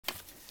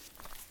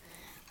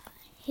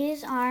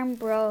His arm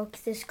broke,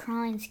 this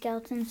crawling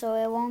skeleton, so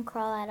it won't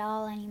crawl at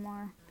all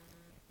anymore.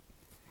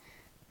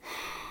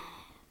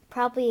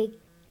 Probably a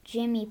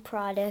Jimmy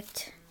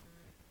product,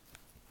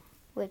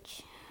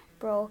 which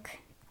broke.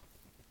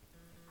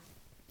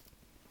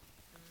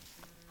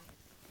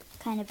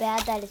 Kind of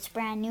bad that it's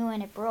brand new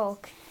and it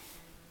broke.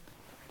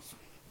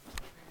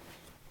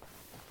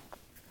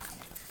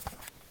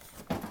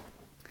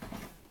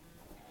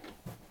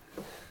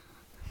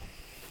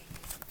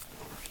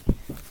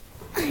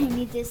 I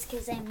need this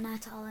because I'm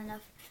not tall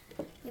enough.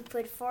 You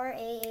put 4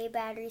 AA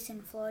batteries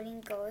in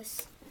floating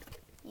ghosts.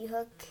 You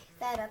hook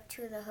that up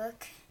to the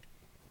hook.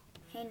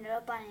 Hang it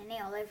up on a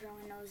nail.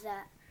 Everyone knows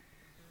that.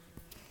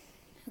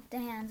 Hook the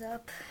hands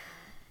up.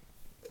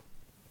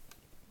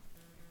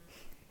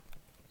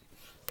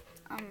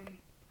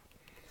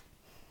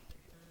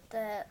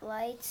 The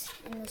lights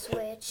and the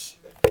switch.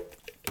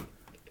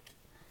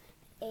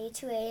 A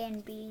to A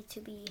and B to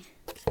B.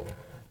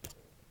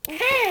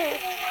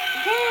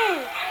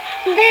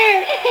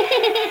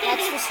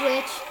 That's the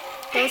switch.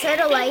 Those are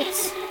the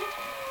lights.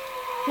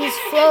 He's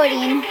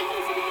floating.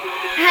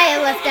 I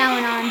left that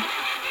one on.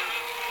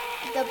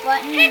 The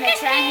button, the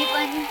tranny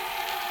button,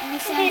 and the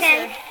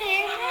sensor.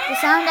 The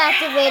sound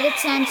activated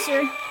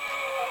sensor.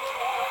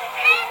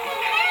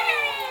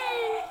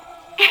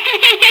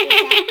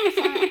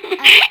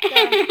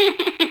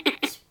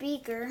 The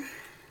speaker.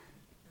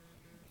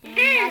 And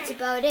that's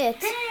about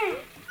it.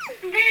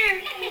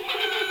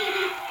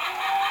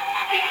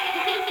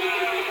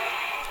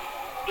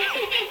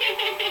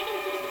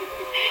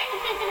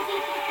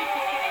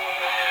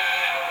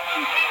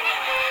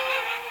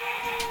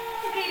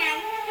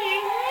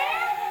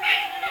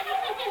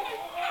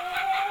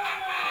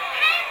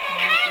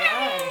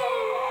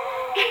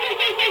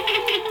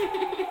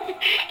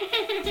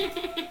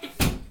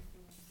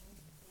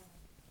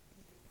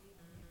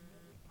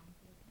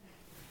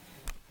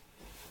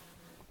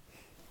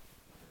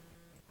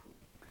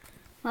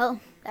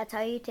 Well, that's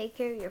how you take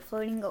care of your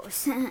floating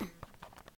ghosts.